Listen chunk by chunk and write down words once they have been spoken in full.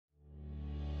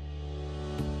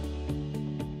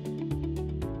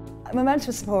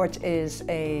Momentum Support is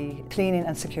a cleaning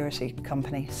and security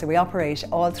company. So we operate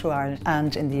all through Ireland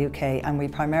and in the UK, and we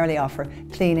primarily offer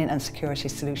cleaning and security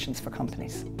solutions for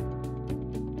companies.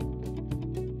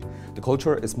 The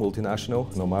culture is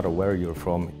multinational. No matter where you're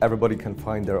from, everybody can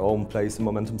find their own place in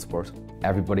Momentum Support.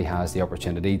 Everybody has the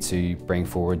opportunity to bring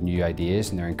forward new ideas,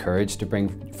 and they're encouraged to bring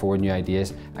forward new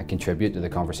ideas and contribute to the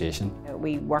conversation.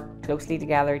 We work closely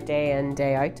together day in,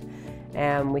 day out.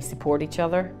 We support each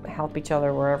other, help each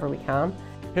other wherever we can.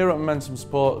 Here at Momentum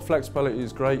Support, flexibility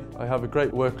is great. I have a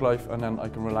great work life and then I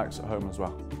can relax at home as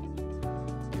well.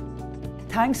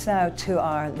 Thanks now to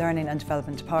our Learning and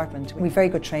Development Department, we have very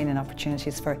good training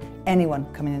opportunities for anyone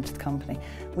coming into the company.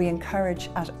 We encourage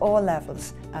at all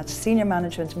levels, at senior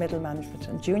management, middle management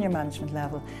and junior management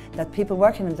level, that people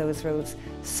working in those roles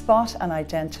spot and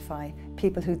identify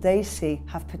people who they see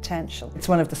have potential. It's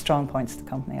one of the strong points of the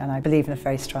company, and I believe in it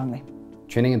very strongly.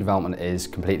 Training and development is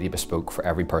completely bespoke for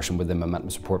every person within Momentum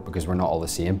Support because we're not all the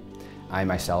same. I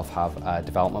myself have a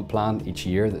development plan each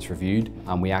year that's reviewed,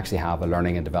 and we actually have a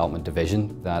learning and development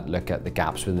division that look at the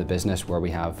gaps within the business where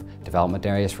we have development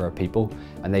areas for our people,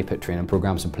 and they put training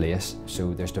programs in place.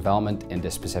 So there's development in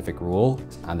this specific role,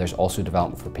 and there's also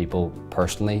development for people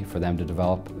personally for them to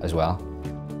develop as well.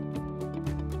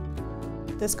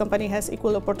 This company has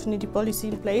equal opportunity policy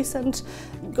in place, and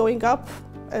going up,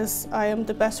 as I am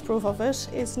the best proof of it,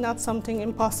 is not something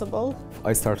impossible.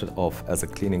 I started off as a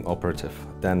cleaning operative,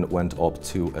 then went up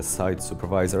to a site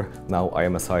supervisor. Now I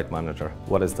am a site manager.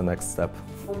 What is the next step?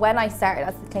 When I started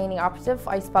as the cleaning operative,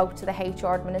 I spoke to the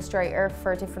HR administrator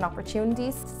for different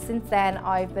opportunities. Since then,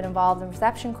 I've been involved in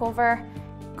reception cover,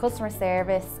 customer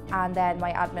service, and then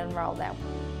my admin role now.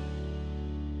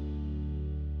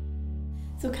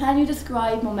 So can you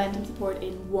describe Momentum Support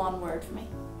in one word for me?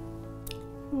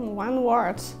 One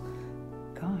word.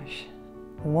 Gosh,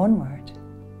 one word.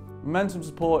 Momentum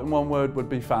Support in one word would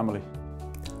be family.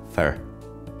 Fair.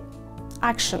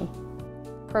 Action.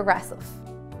 Progressive.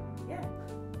 Yeah.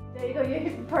 There you go,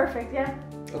 you're perfect, yeah?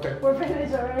 Okay. We're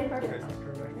finished already, perfect.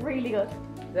 Okay. Really good.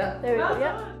 Yeah. There we go,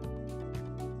 yeah.